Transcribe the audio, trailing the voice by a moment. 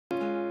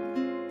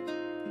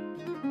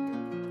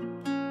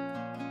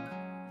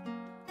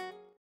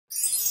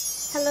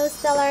Hello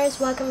Stellars,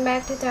 welcome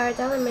back to Tarot,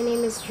 and my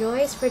name is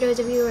Joyce. For those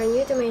of you who are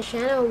new to my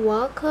channel,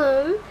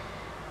 welcome.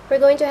 We're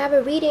going to have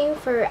a reading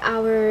for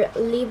our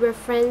Libra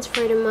friends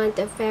for the month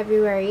of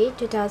February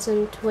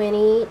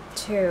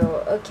 2022.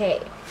 Okay,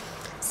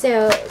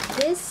 so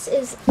this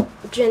is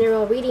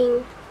general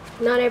reading.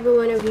 Not every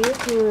one of you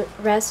can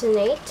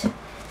resonate,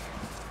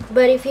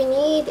 but if you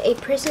need a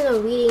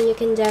personal reading, you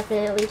can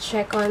definitely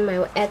check on my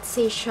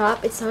Etsy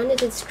shop. It's on the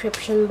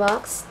description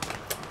box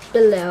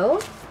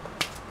below.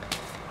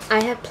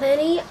 I have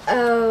plenty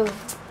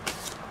of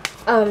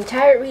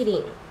tarot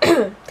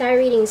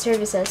reading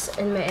services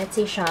in my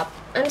Etsy shop.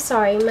 I'm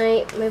sorry,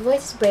 my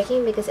voice is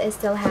breaking because I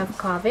still have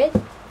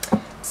COVID,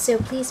 so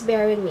please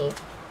bear with me.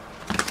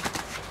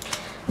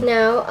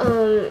 Now,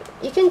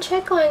 you can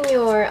check on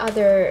your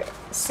other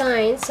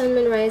signs, Sun,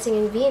 Moon, Rising,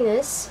 and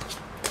Venus,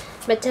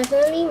 but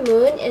definitely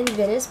Moon and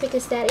Venus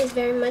because that is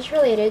very much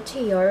related to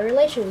your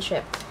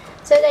relationship,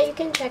 so that you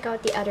can check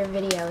out the other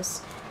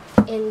videos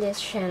in this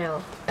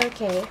channel.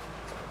 Okay.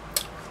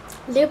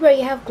 Libra,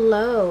 you have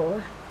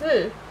glow.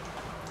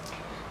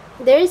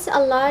 There's a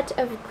lot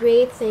of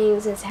great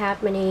things that's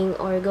happening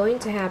or going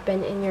to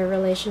happen in your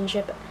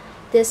relationship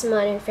this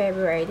month in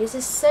February. This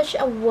is such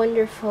a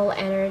wonderful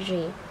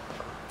energy.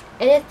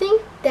 And I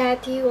think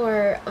that you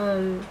are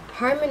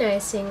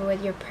harmonizing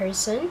with your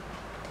person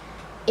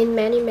in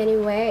many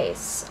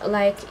ways.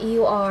 Like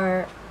you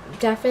are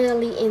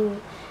definitely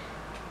in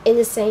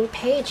the same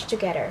page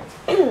together.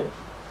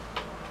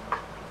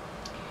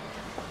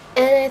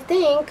 And I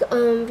think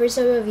for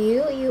some of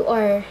you, you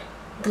are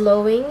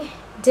glowing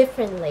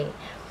differently.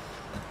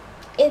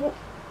 It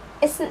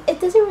doesn't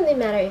really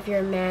matter if you're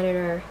a man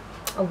or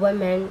a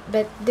woman,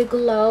 but the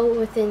glow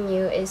within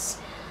you is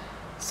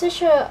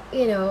such a,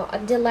 a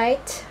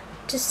delight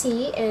to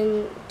see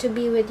and to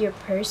be with your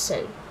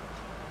person.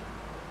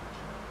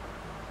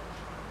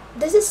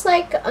 This is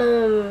like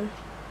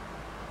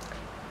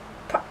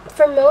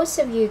for most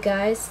of you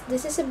guys,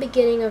 this is the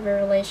beginning of a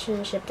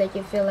relationship that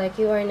you feel like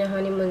you are in a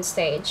honeymoon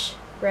stage,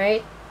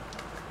 right?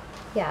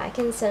 Yeah, I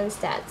can sense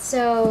that.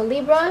 So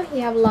Libra,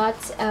 you have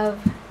lots of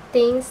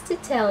things to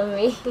tell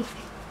me.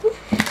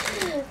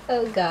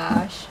 Oh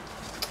gosh,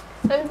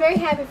 I'm very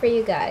happy for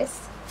you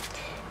guys.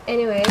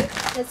 Anyway,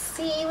 let's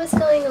see what's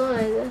going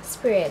on.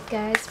 Spirit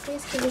guys,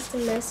 please give us the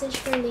message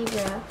for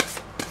Libra.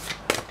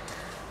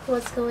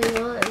 What's going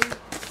on?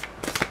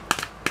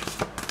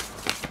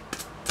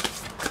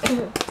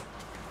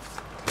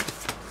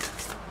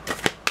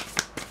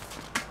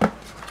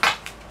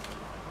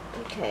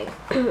 Okay.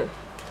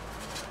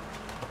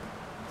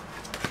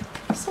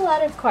 There's a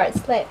lot of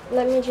cards. Let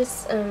me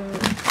just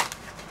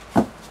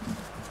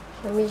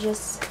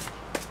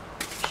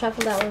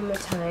shuffle that one more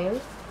time.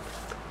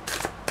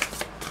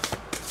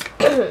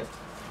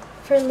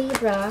 For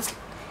Libra,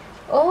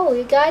 oh,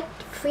 you got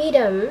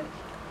freedom.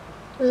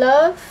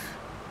 Love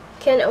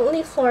can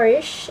only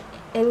flourish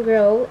and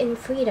grow in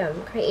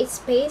freedom. Create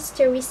space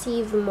to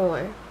receive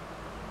more.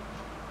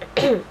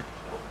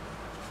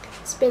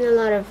 It's been a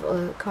lot of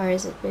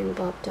cards that have been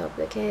popped up,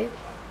 okay?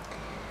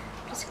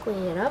 Just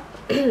clean it up.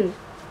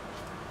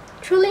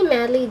 Truly,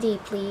 madly,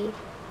 deeply.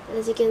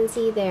 As you can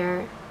see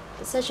there,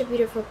 it's such a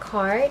beautiful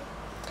card.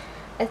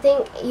 I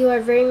think you are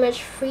very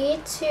much free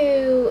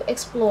to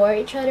explore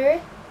each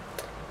other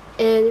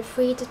and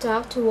free to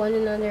talk to one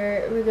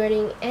another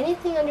regarding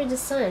anything under the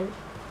sun.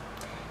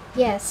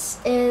 Yes,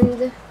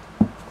 and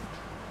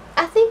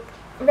I think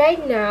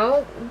right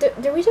now,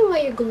 the reason why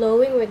you're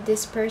glowing with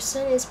this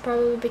person is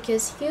probably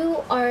because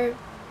you are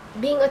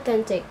being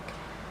authentic.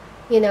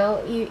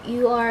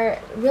 You are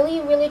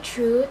really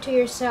true to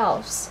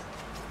yourselves,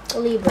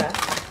 Libra.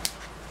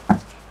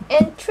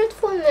 And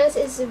truthfulness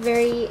is a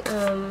very,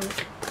 a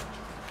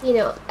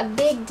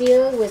big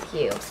deal with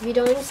you. You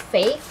don't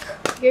fake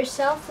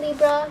yourself,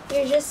 Libra.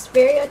 You're just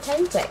very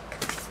authentic.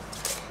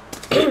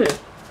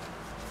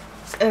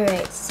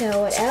 Alright,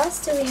 so what else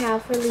do we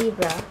have for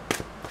Libra?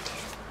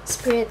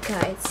 Spirit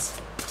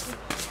guides.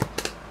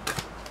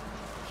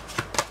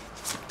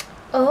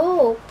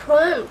 Oh,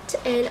 prompt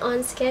and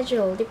on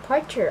schedule,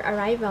 departure,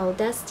 arrival,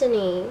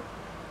 destiny.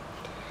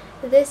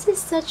 This is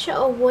such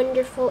a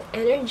wonderful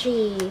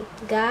energy,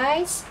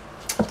 guys.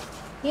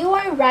 You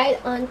are right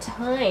on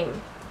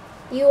time.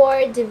 You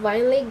are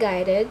divinely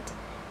guided.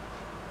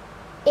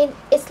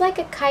 It's like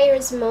a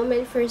Kairos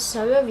moment for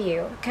some of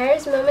you.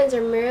 Kairos moments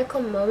are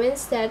miracle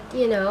moments that,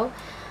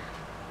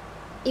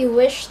 you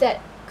wish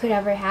that could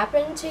ever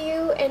happen to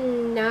you,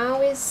 and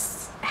now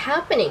is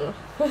happening.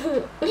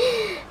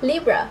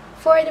 Libra,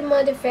 for the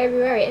month of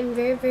February, I'm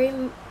very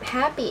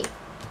happy.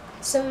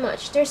 So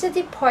much. There's a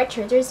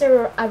departure, there's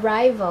a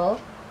arrival,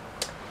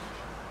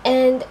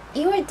 and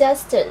you are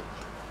destined.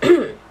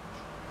 You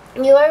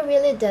are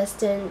really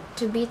destined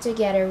to be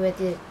together with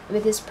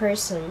this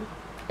person.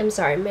 I'm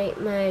sorry,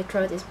 my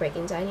throat is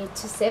breaking, so I need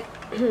to sip.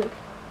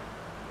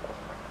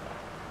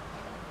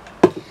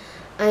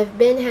 I've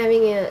been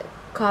having a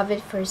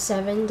COVID for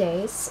 7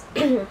 days.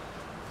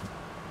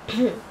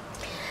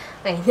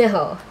 I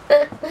know.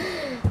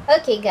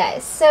 Okay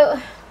guys, so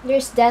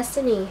there's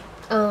destiny.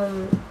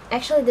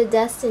 Actually, the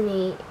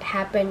destiny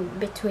happened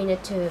between the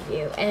two of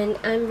you, and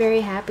I'm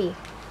very happy.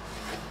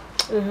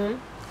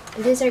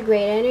 These are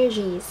great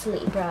energies,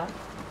 Libra.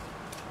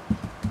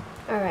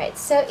 Alright,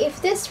 so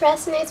if this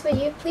resonates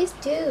with you, please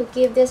do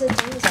give this a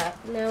thumbs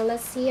up. Now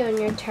let's see on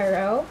your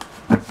tarot.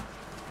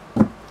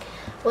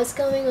 What's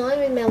going on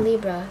with my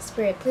Libra?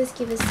 Spirit, please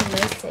give us a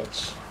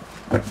message.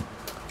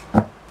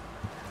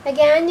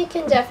 Again, you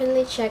can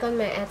definitely check on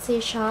my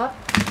Etsy shop.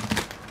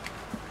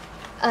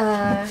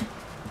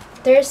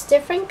 There's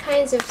different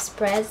kinds of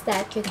spreads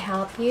that could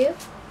help you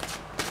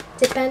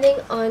depending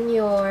on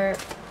your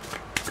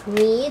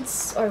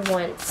needs or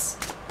wants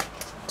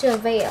to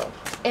avail.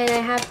 And I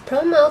have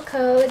promo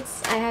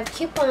codes, I have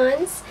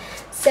coupons,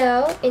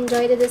 so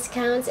enjoy the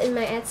discounts in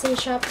my Etsy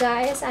shop,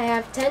 guys. I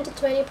have 10 to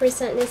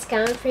 20%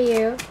 discount for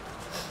you,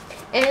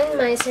 and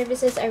my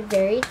services are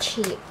very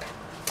cheap.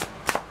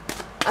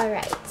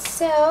 Alright,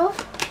 so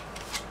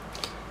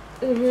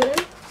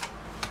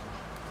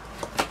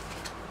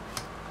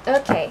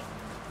okay.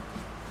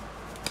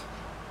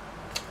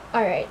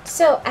 Alright,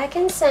 so I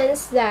can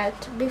sense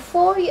that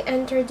before you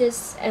enter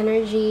these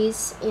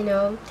energies, you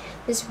know,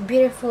 these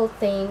beautiful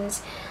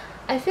things,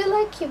 I feel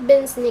like you've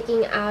been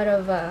sneaking out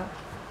of a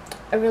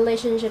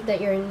relationship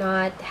that you're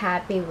not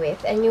happy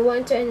with, and you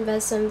want to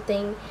invest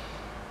something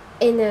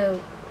in a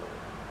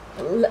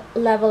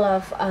level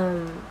of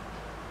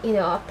you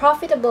know, a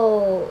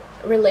profitable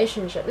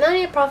relationship. Not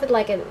a profit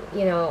like a,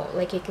 you know,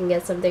 like you can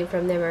get something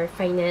from them or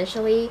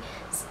financially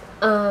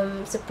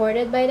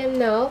supported by them.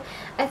 No,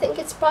 I think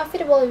it's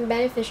profitable and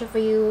beneficial for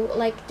you.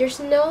 Like there's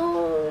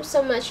no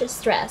so much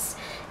stress,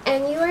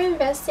 and you are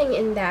investing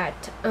in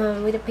that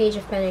with the Page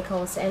of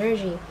Pentacles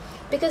energy,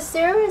 because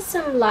there were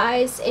some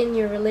lies in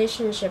your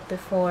relationship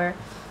before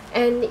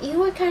and you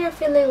were kind of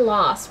feeling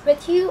lost,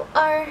 but you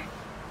are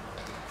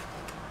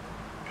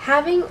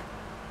having,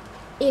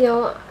 you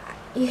know,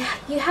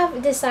 you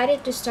have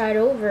decided to start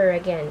over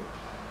again.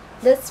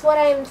 That's what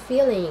I'm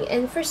feeling.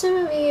 And for some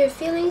of you, you're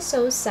feeling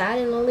so sad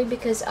and lonely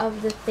because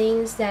of the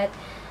things that,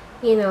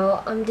 you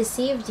know,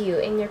 deceived you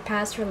in your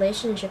past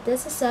relationship.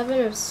 That's the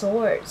Seven of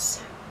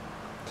Swords.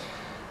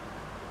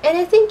 And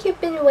I think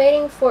you've been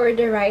waiting for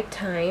the right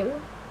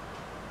time.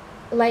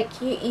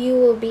 Like you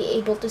will be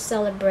able to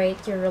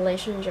celebrate your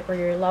relationship or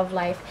your love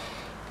life.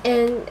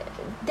 And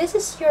this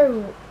is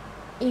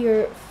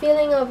your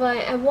feeling of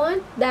I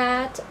want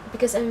that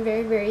because I'm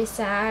very, very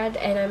sad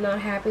and I'm not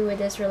happy with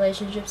this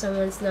relationship.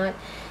 Someone's not,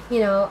 you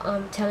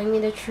know, telling me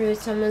the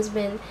truth. Someone's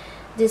been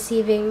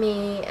deceiving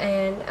me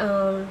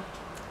and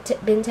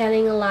been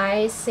telling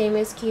lies, same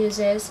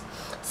excuses,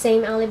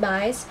 same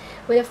alibis.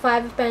 With the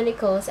Five of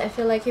Pentacles, I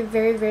feel like you're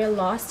very, very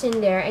lost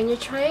in there, and you're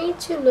trying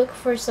to look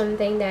for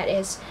something that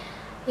is,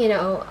 you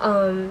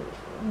know,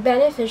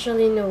 beneficial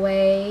in a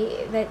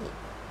way that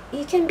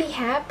you can be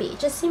happy,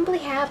 just simply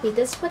happy.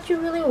 That's what you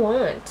really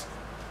want,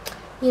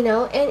 you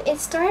know. And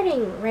it's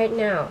starting right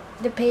now.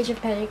 The Page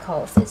of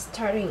Pentacles is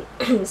starting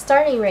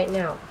starting right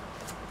now.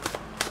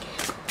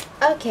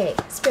 Okay,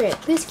 Spirit,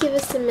 please give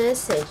us a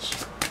message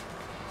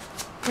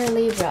for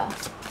Libra.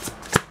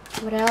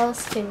 What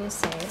else can you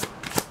say?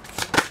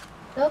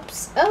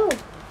 Oops. Oh,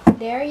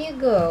 there you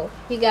go.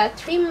 You got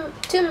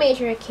two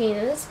major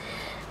arcanas.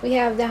 We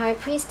have the High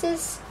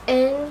Priestess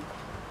and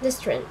the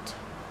Strength.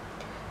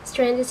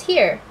 Strength is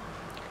here.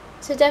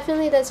 So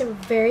definitely that's a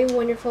very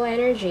wonderful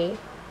energy.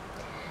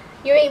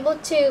 You're able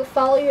to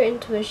follow your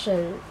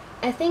intuition.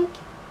 I think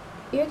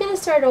you're gonna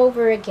start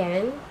over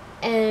again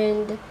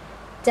and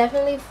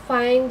definitely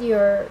find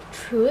your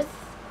truth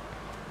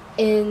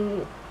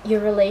in your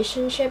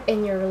relationship,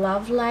 in your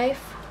love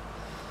life,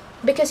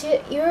 because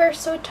you're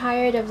so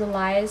tired of the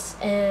lies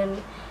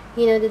and,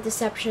 you know, the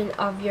deception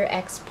of your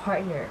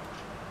ex-partner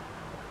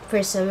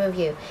for some of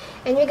you.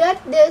 And you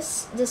got the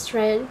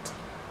Strength.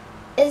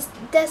 Is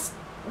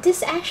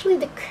this actually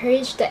the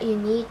courage that you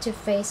need to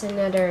face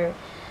another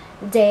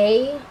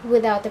day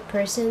without the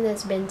person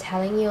that's been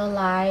telling you a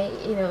lie,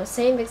 you know,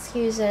 same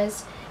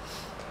excuses,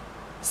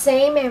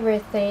 same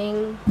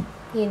everything,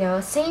 you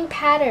know, same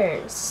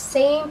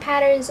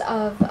patterns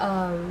of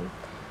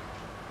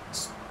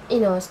you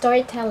know,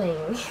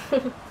 storytelling.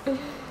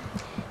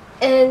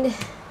 And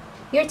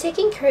you're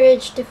taking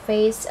courage to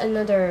face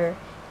another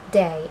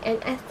day.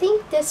 And I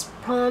think this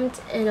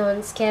prompt and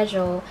on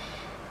schedule,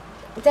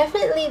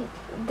 definitely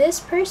this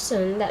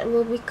person that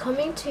will be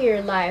coming to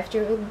your life,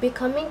 that will be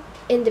coming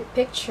in the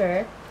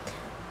picture,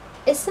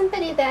 is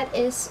somebody that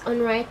is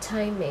on right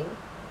timing.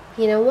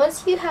 You know,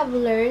 once you have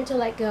learned to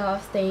let go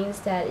of things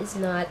that is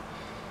not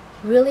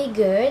really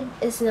good,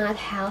 is not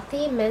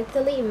healthy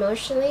mentally,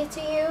 emotionally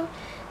to you,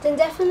 then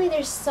definitely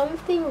there's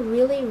something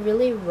really,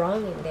 really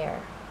wrong in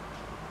there.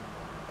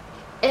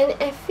 And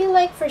I feel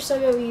like for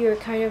some of you, you're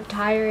kind of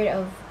tired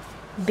of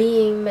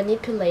being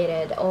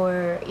manipulated,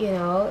 or, you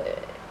know,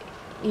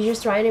 you're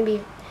just trying to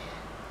be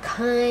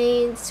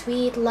kind,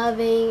 sweet,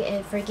 loving,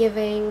 and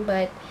forgiving,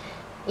 but,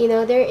 you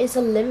know, there is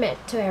a limit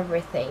to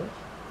everything.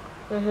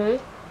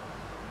 And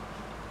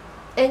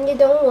you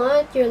don't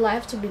want your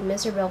life to be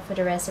miserable for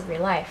the rest of your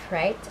life,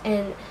 right?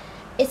 And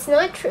it's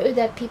not true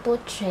that people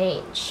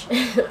change.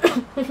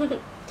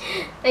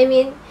 I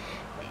mean,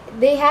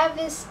 they have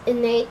this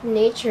innate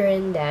nature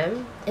in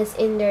them, it's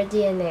in their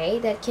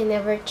DNA, that can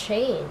never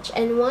change.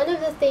 And one of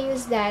the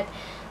things that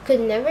could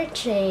never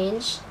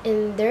change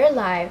in their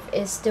life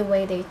is the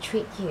way they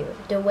treat you,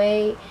 the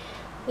way,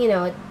 you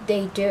know,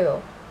 they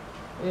do.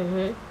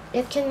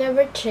 It can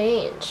never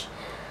change.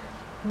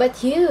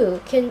 But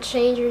you can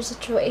change your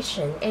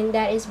situation, and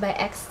that is by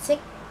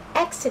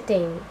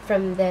exiting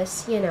from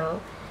this, you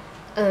know,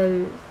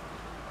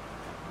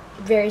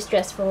 very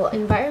stressful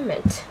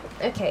environment.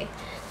 Okay,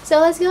 so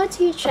let's go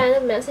to your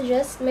channel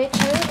messages. My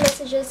channel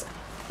messages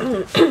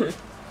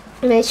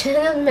my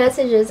channel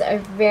messages are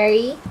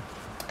very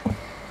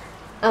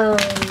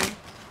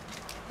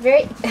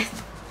very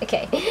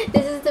okay.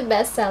 This is the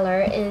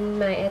bestseller in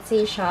my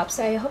Etsy shop,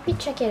 so I hope you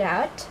check it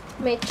out.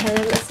 My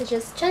channel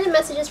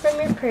messages from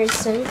your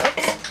person.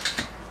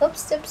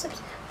 Oops.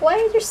 Why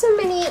are there so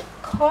many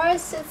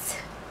cards that's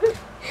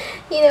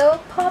you know,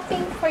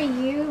 popping for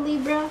you,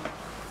 Libra?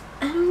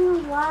 I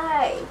don't know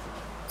why.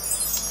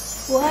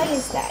 Why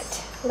is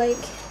that? Like,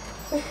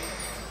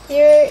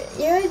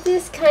 you're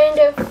this kind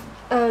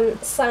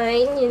of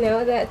sign, you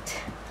know, that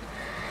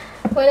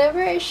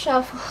whenever I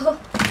shuffle,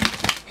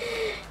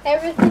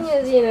 everything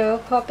is, you know,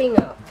 popping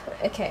up.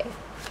 Okay,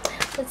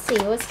 let's see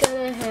what's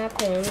gonna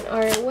happen,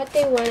 or what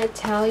they want to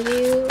tell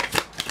you,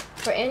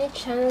 for any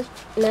channel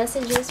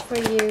messages for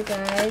you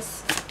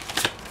guys.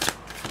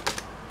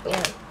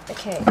 Yeah,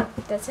 okay,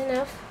 that's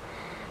enough.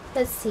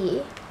 Let's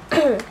see.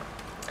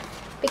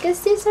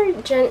 Because this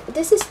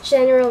is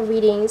general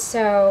reading,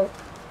 so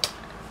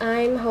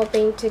I'm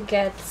hoping to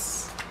get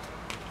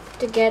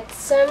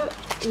some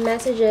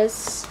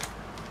messages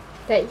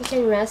that you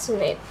can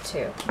resonate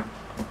to.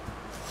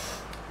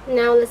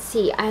 Now let's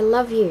see. I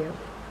love you.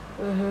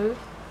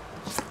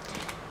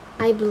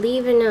 I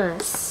believe in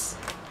us.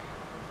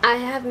 I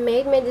have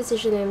made my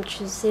decision. I'm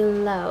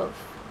choosing love.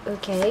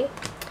 Okay.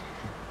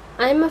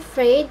 I'm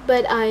afraid,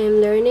 but I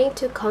am learning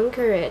to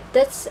conquer it.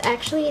 That's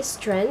actually a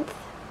strength,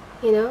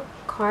 you know,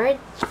 card.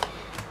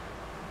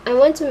 I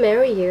want to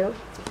marry you.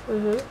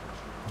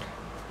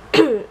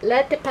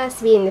 Let the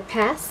past be in the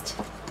past.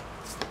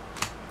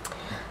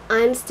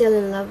 I'm still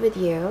in love with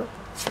you.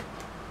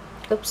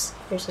 Oops,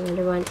 there's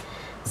another one.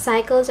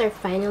 Cycles are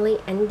finally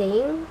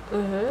ending.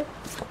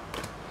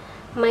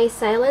 My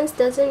silence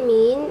doesn't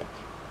mean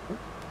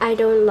I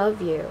don't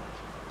love you.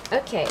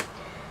 Okay,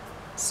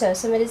 so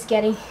somebody's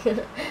getting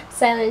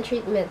silent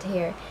treatment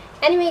here.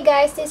 Anyway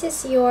guys, this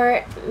is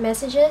your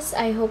messages.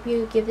 I hope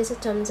you give this a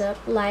thumbs up,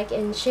 like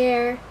and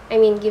share. I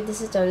mean, give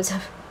this a thumbs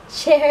up,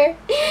 share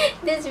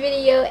this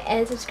video,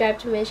 and subscribe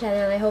to my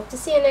channel. I hope to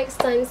see you next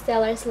time.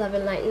 Stellars, love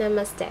and light.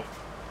 Namaste.